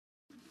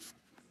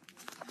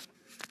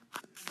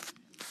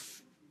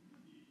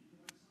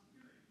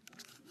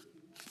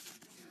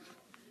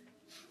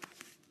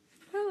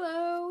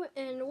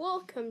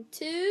welcome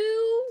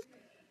to,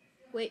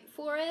 wait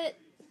for it,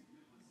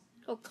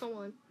 oh come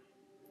on,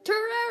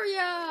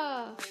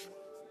 Terraria!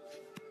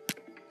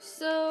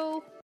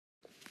 So,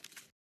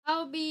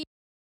 I'll be,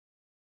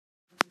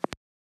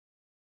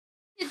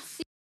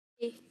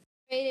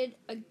 created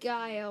a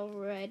guy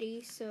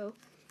already, so,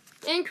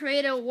 and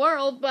created a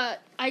world,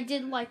 but I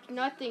did like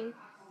nothing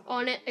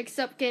on it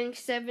except getting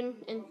 7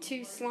 and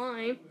 2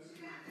 slime.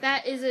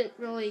 That isn't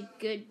really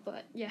good,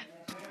 but yeah.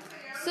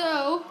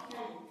 So,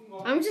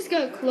 I'm just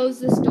gonna close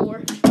this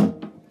door.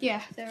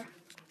 Yeah, there.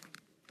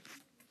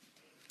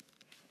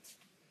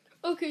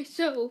 Okay,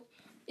 so,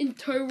 in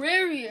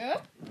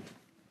Terraria,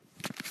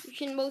 you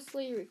can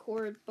mostly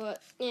record,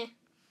 but, I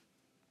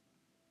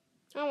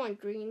want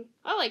green.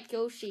 I like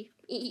Yoshi.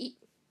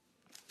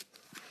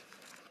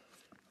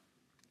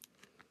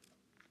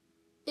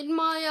 In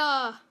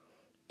my,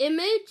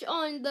 image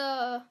on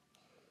the,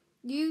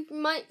 you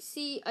might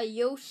see a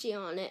Yoshi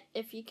on it,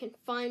 if you can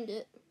find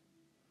it.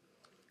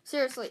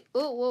 Seriously.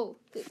 Oh, whoa.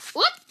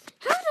 What?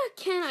 How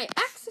can I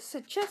access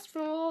a chest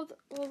from all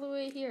the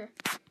way here?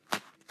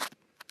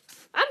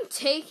 I'm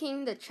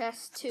taking the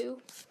chest,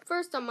 too.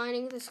 First, I'm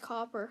mining this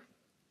copper.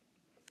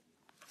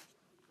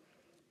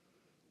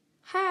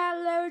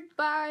 Hallowed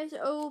by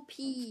OP.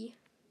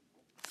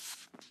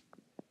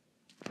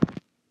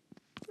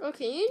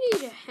 Okay, you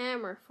need a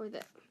hammer for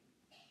that.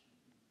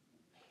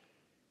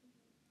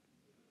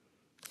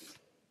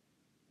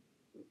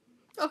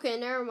 Okay,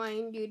 never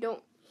mind. You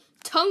don't.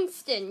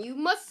 Tungsten. You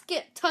must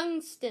get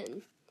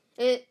tungsten.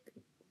 It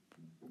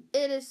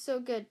is so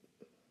good.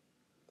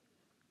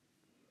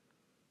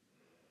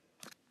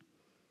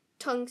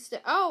 Tungsten.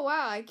 Oh,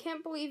 wow. I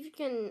can't believe you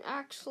can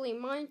actually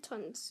mine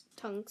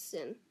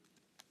tungsten.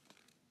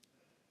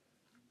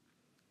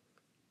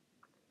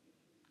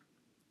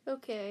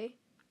 Okay.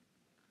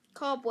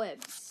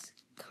 Cobwebs.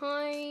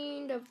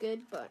 Kind of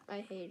good, but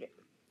I hate it.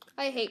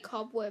 I hate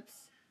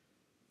cobwebs.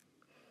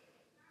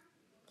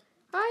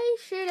 I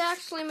should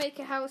actually make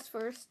a house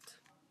first.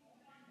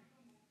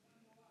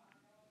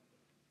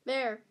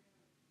 There.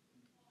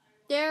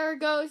 There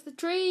goes the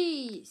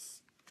trees.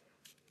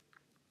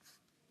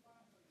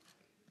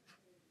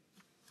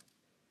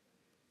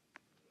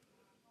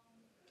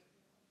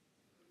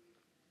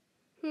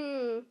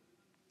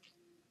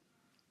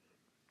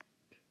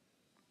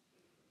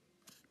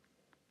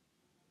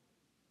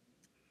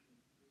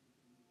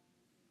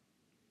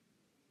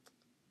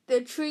 The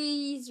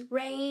trees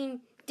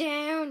rain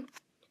down,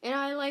 and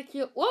I like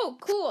you. Whoa,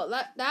 cool!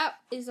 That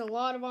is a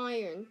lot of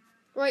iron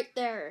right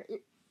there.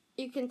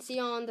 You can see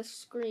on the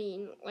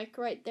screen, like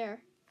right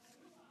there.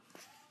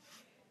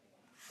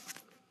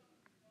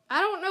 I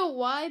don't know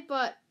why,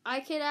 but I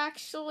could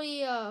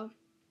actually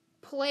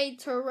play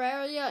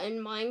Terraria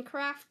and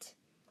Minecraft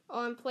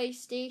on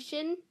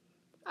PlayStation.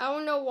 I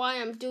don't know why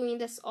I'm doing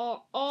this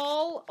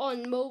all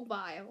on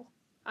mobile.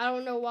 I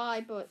don't know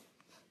why, but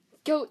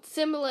Goat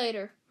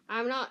Simulator.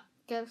 I'm not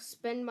gonna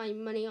spend my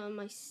money on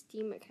my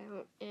Steam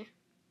account.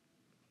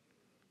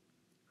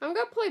 I'm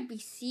gonna play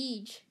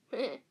Besiege.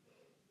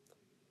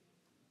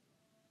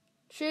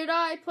 Should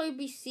I play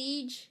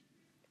Besiege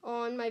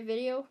on my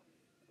video?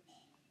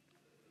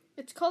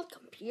 It's called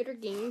computer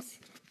games.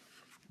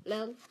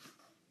 Lol.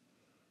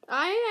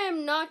 I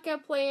am not gonna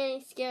play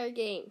any scary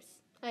games.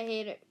 I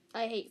hate it.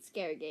 I hate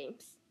scary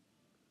games.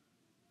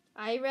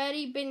 I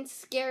already been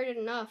scared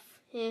enough.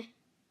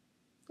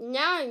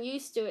 Now I'm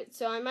used to it,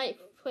 so I might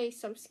play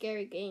some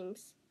scary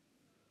games.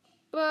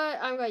 But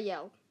I'm gonna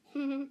yell.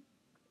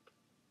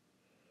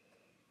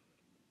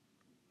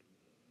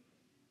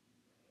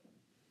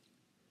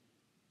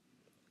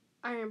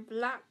 Iron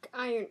black,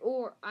 iron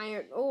ore,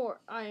 iron ore,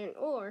 iron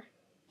ore.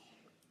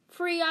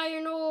 Free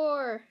iron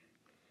ore.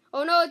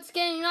 Oh no, it's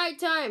getting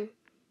nighttime.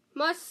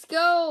 Must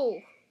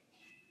go.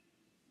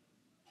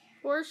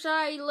 Where should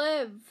I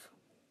live?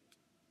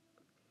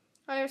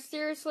 I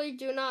seriously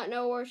do not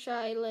know where should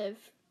I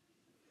live.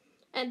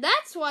 And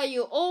that's why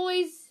you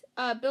always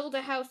build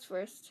a house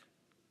first.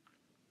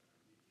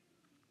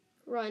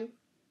 Run.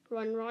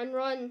 Run, run,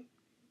 run.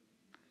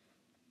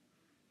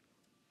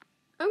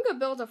 I'm gonna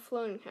build a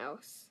floating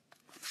house.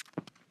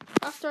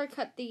 After I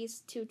cut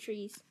these 2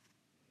 trees.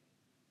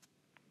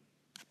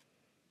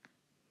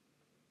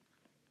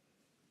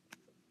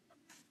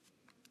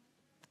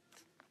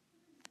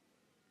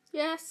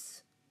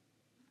 Yes.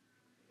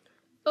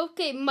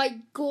 Okay,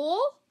 my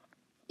goal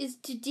is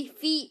to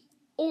defeat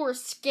or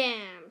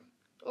scam.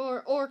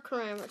 Or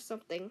cram or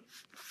something.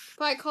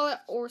 But I call it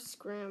or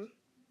scram.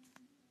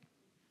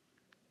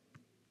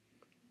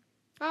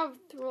 I'm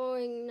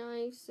throwing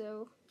knives,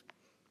 so.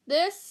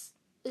 This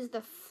is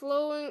the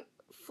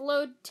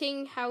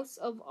floating house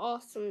of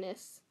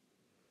awesomeness.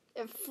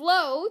 It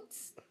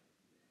floats.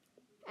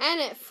 And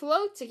it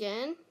floats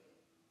again.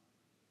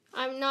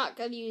 I'm not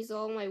going to use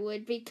all my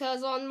wood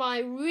because on my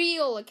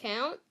real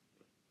account,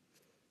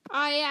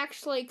 I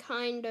actually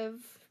kind of,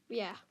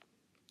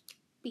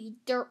 be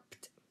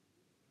derped.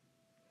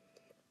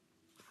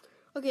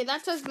 Okay,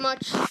 that's as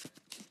much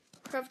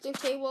crafting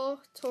table,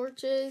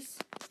 torches,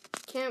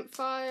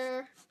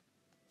 campfire.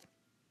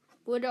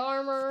 Wood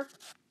armor.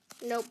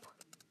 Nope.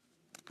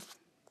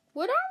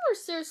 Wood armor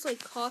seriously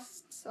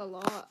costs a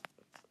lot.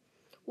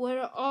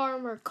 Wood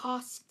armor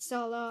costs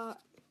a lot.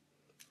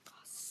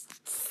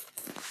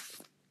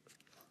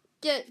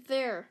 Get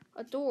there.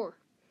 A door.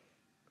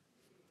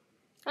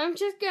 I'm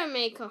just gonna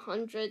make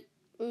 100.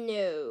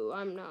 No,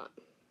 I'm not.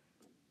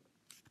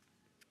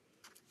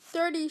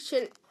 30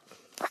 should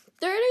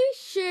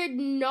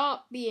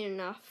not be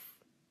enough.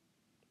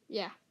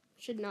 Yeah,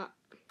 should not.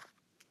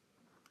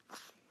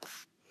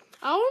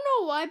 I don't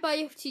know why, but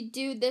you have to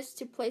do this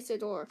to place a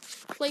door.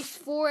 Place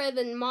 4 and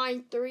then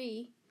mine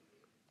 3.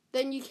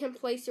 Then you can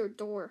place your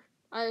door.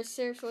 I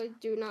seriously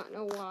do not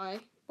know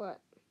why,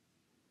 but...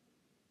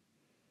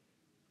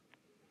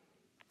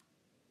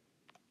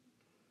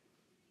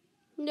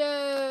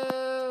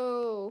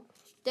 No!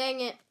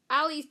 Dang it.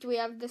 At least we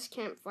have this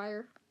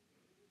campfire.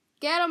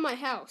 Get out of my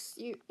house.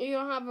 You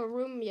don't have a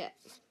room yet.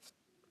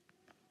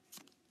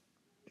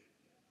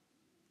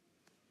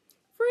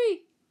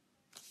 Free!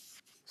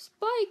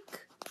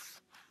 Spike!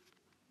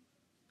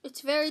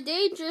 It's very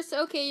dangerous.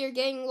 Okay, you're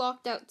getting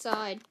locked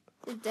outside.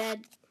 You're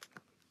dead.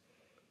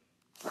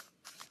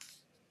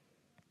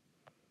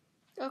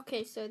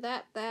 Okay, so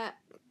that.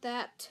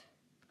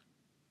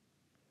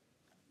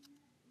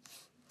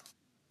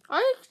 Are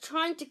you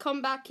trying to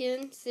come back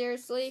in?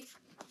 Seriously?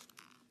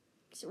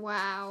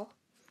 Wow.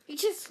 He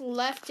just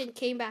left and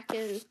came back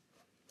in.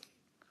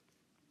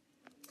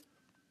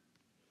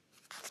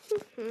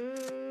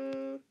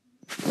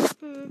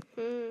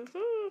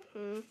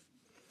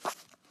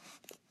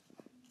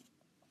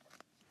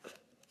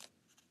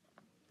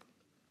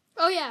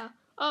 Oh yeah.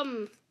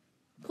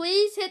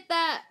 Please hit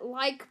that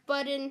like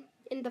button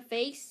in the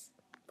face,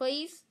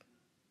 please.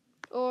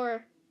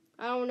 Or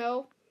I don't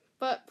know,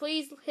 but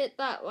please hit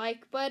that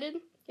like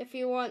button if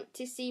you want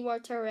to see more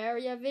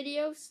Terraria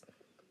videos.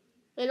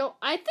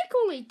 I think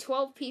only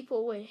 12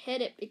 people would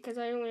hit it because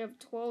I only have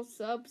 12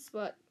 subs,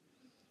 but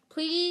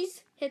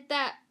please hit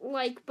that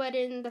like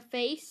button in the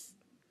face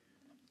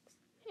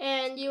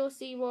and you'll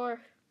see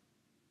more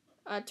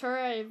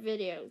Terraria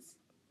videos.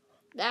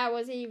 That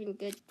wasn't even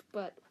good,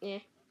 but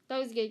yeah, that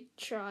was a good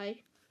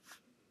try.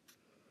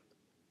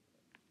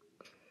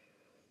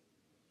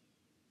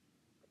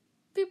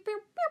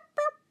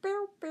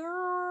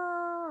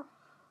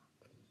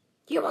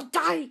 You will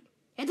die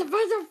in the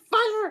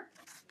fire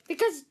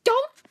because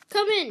don't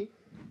come in.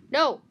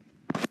 No.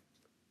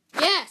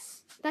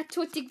 Yes, that's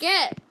what you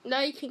get.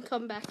 Now you can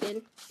come back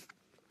in.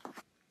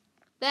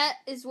 That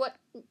is what.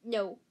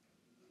 No.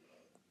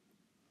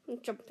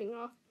 I'm jumping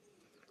off.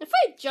 If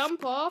I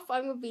jump off,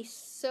 I'm gonna be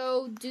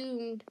so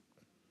doomed.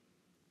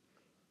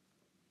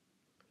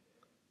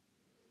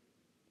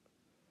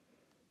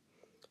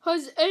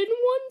 Has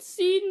anyone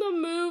seen the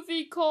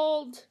movie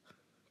called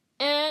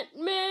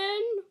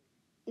Ant-Man?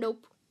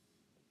 Nope.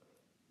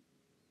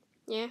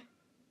 Yeah.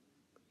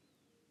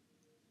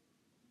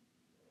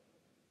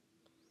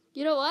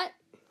 You know what?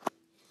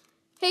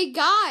 Hey,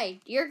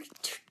 guide. You're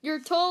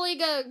totally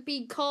gonna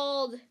be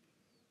called.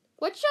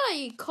 What should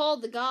I call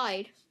the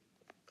guide?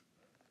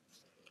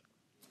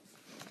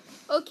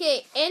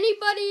 Okay,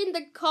 anybody in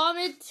the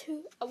comments?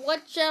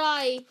 What's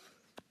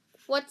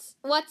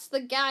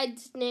the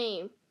guide's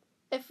name?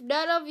 If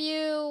none of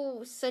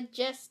you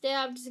suggest it,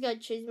 I'm just gonna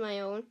choose my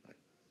own.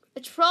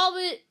 It's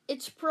probably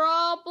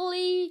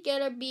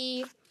gonna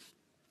be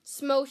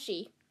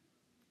Smoshy.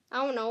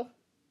 I don't know,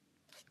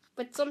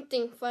 but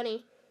something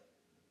funny.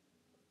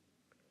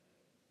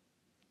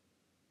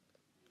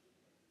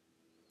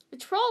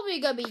 It's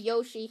probably gonna be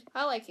Yoshi.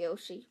 I like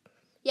Yoshi.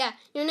 Yeah,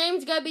 your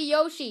name's gonna be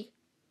Yoshi.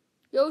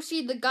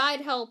 Yoshi the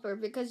guide helper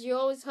because you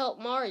always help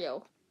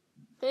Mario.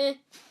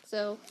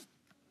 So.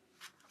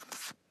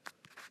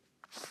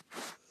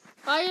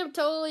 I am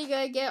totally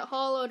gonna get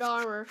hollowed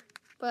armor,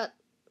 but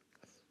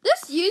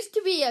this used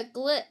to be a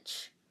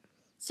glitch.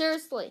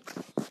 Seriously,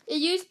 it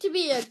used to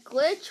be a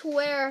glitch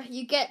where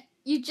you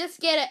just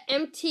get an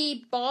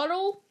empty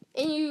bottle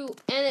and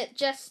it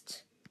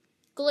just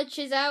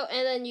glitches out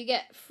and then you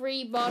get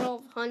free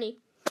bottle of honey,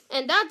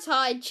 and that's how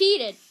I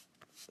cheated.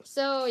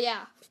 So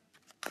yeah,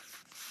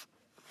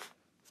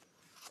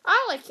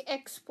 I like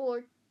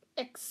exploit.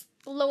 I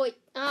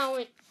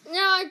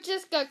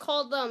just got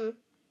called them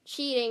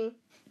cheating.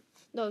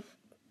 No,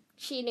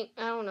 cheating,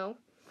 I don't know.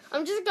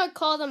 I'm just gonna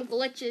call them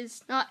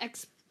glitches, not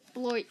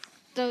exploit.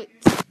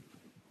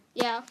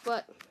 Yeah,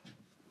 but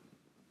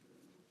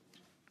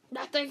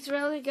nothing's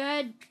really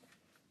good.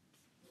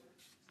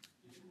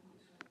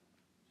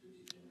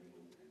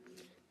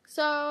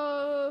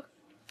 So,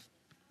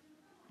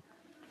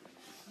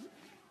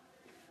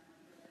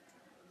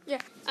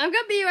 yeah, I'm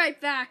gonna be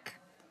right back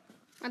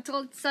until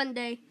it's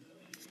Sunday.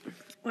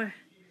 Where?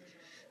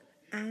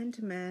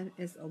 Ant-Man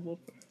is a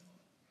whooper.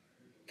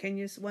 Can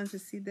you want to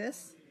see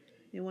this?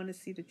 You want to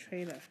see the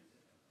trailer?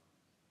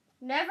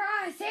 Never,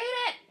 I seen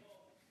it.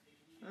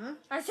 Huh?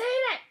 I seen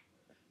it.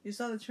 You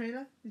saw the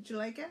trailer? Did you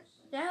like it?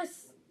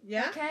 Yes.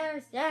 Yeah? Who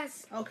cares?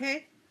 Yes.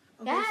 Okay.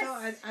 Yes. So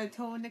I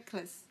told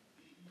Nicholas.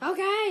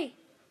 Okay.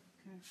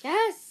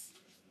 Yes.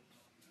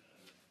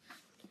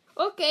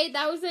 Okay,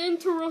 that was an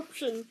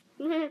interruption.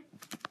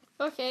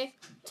 Okay,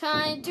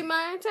 time to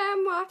my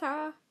time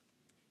water.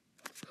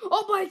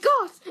 Oh my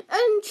gosh,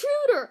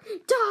 intruder!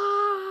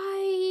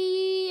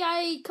 Die!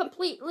 I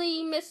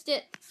completely missed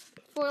it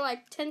for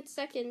like 10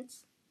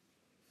 seconds.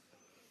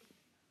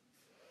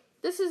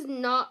 This is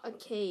not a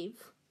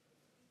cave.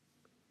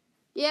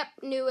 Yep,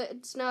 knew it.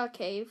 It's not a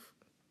cave.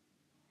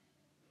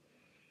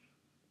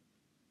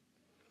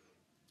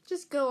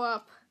 Just go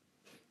up.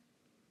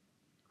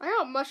 I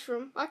got a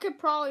mushroom. I could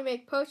probably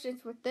make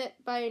potions with it,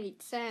 but I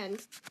need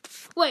sand.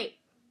 Wait,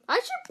 I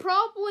should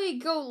probably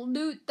go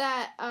loot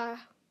that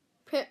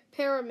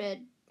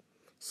pyramid.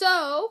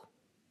 So,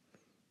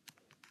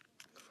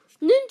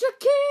 ninja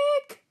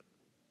kick!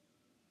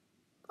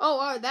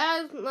 Oh,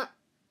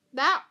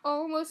 that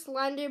almost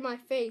landed in my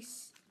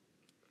face.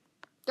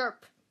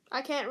 Derp.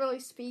 I can't really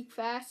speak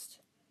fast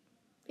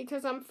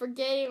because I'm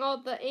forgetting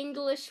all the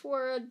English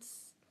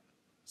words.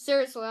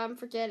 Seriously, I'm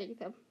forgetting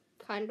them,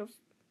 kind of.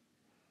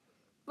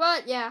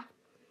 But yeah,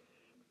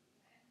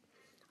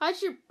 I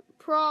should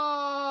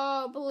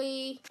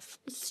probably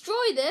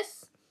destroy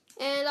this,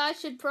 and I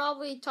should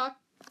probably talk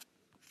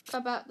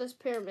about this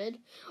pyramid.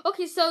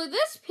 Okay, so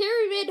this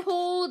pyramid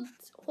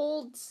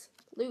holds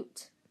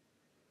loot.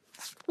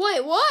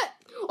 Wait, what?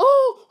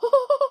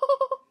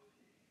 Oh!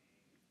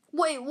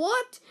 Wait,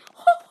 what?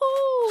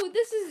 Oh,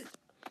 this is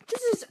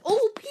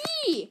OP.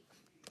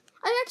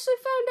 I actually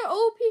found an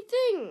OP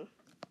thing.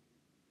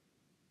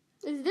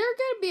 Is there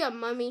gonna be a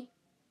mummy?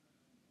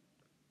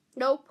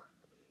 Nope.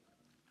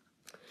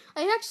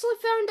 I actually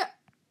found an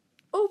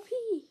OP.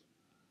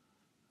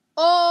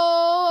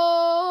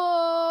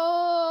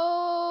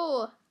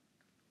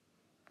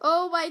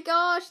 Oh my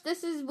gosh,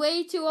 this is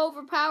way too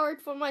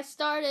overpowered for my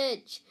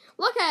startage.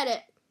 Look at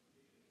it.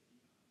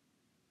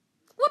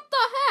 What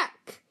the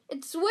heck?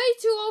 It's way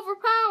too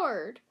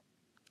overpowered.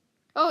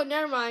 Oh,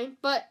 never mind,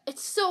 but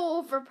it's so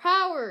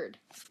overpowered.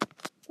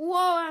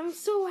 Whoa, I'm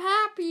so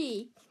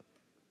happy.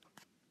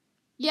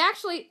 You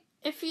actually,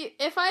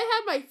 if I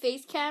had my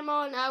face cam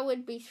on, I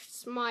would be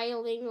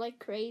smiling like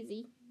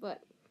crazy,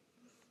 but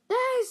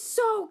that is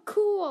so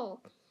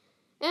cool.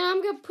 And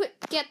I'm gonna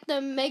get the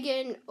Mega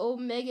and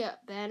Omega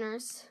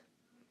banners.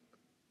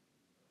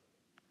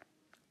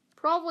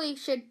 Probably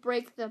should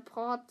break the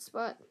pots,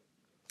 but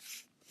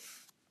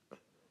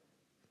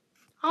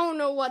I don't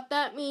know what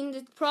that means.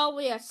 It's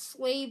probably a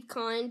slave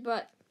kind,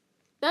 but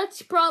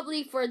that's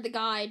probably for the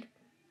guide.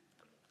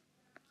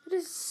 It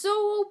is so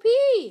OP.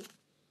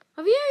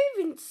 Have you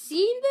even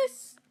seen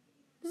this?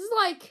 This is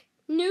like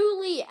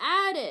newly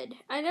added.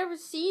 I never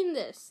seen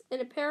this in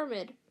a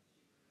pyramid.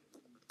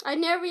 I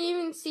never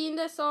even seen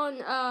this on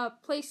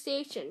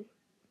PlayStation.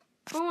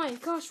 Oh my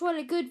gosh, what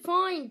a good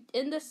find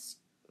in this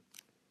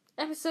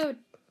episode.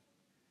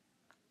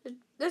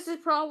 This is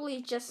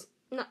probably just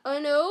no.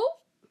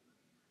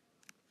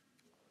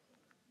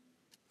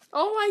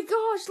 Oh my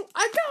gosh,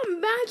 I got a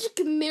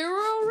magic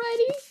mirror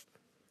already.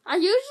 I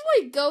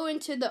usually go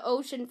into the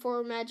ocean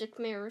for magic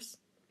mirrors.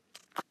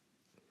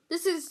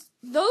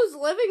 Those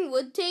living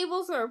wood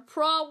tables are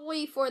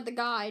probably for the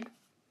guide.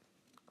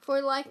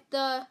 For like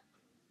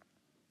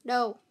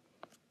no.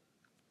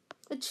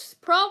 It's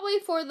probably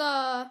for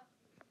the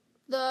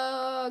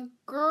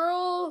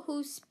girl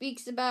who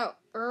speaks about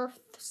earth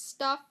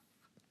stuff.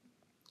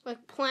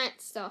 Like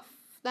plant stuff.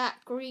 That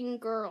green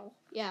girl.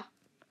 Yeah.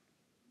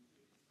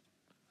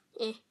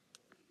 Eh.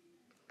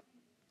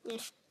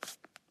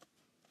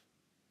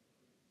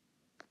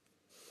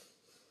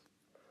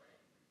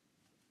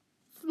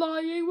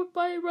 Flying with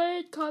my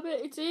red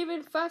comet, it's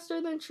even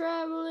faster than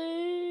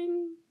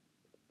traveling.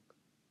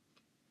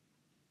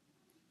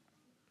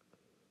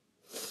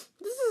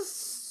 This is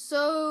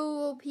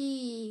so OP.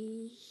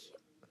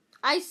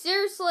 I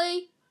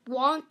seriously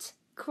want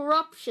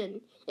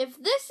corruption.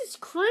 If this is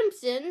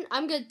crimson,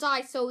 I'm gonna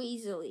die so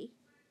easily.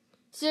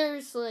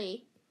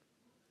 Seriously.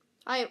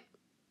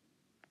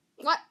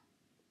 What?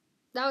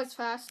 That was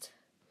fast.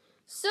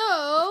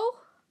 So,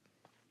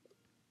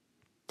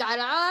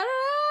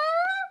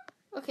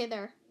 okay,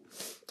 there.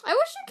 I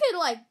wish you could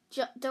like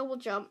double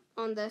jump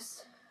on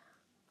this.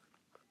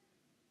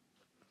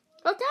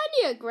 Okay, I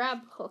need a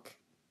grab hook.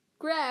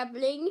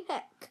 Grabbling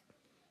hook.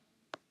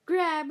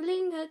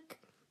 Grabbling hook.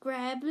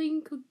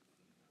 Grabbling hook.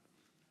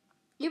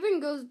 Even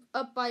goes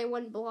up by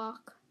 1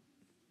 block.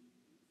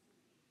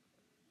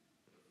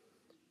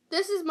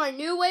 This is my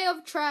new way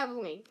of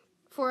traveling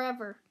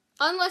forever.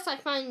 Unless I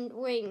find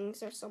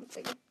wings or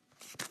something.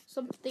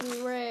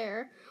 Something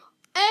rare.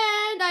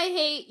 And I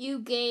hate you,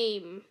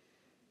 game.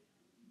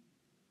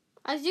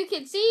 As you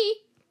can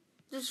see,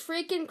 there's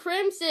freaking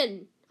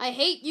crimson. I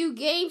hate you,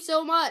 game,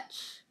 so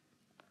much.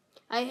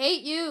 I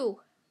hate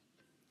you,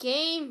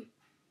 game.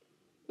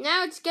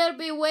 Now it's gonna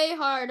be way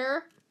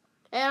harder.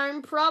 And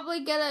I'm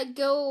probably gonna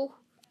go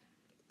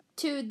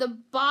to the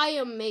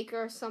biome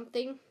maker or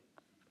something.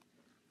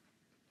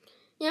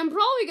 Yeah, I'm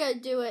probably gonna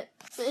do it.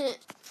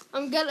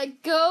 I'm gonna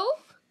go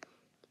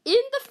in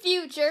the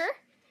future,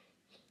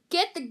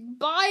 get the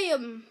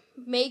biome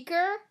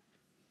maker,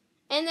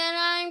 And then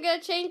I'm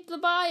gonna change the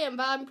biome,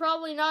 but I'm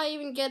probably not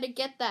even gonna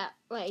get that.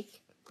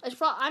 Like, I'm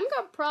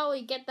gonna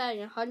probably get that in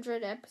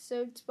 100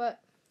 episodes,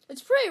 but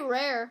it's pretty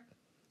rare.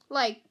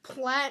 Like,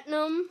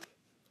 platinum,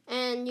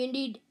 and you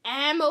need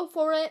ammo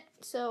for it,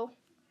 so,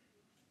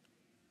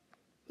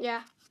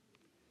 yeah.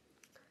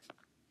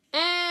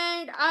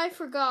 And I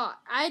forgot.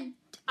 I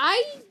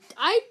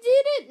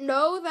didn't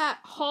know that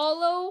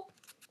Hollow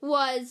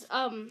was,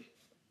 I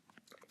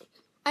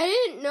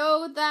didn't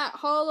know that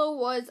Hollow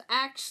was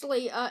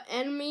actually an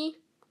enemy.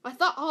 I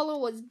thought Hollow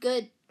was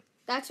good.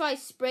 That's why I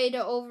sprayed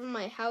it over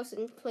my house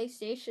and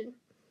PlayStation.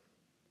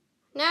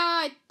 Now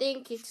I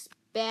think it's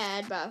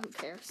bad, but who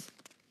cares?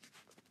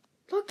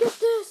 Look at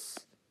this!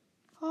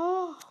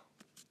 Oh.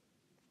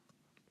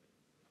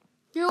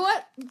 You know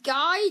what,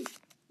 guy?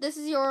 This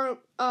is your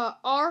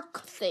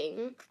arc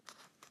thing.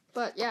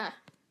 But yeah.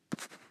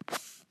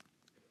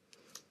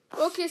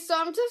 Okay, so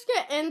I'm just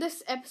gonna end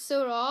this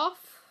episode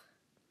off.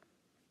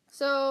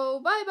 So,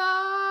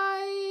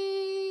 bye-bye!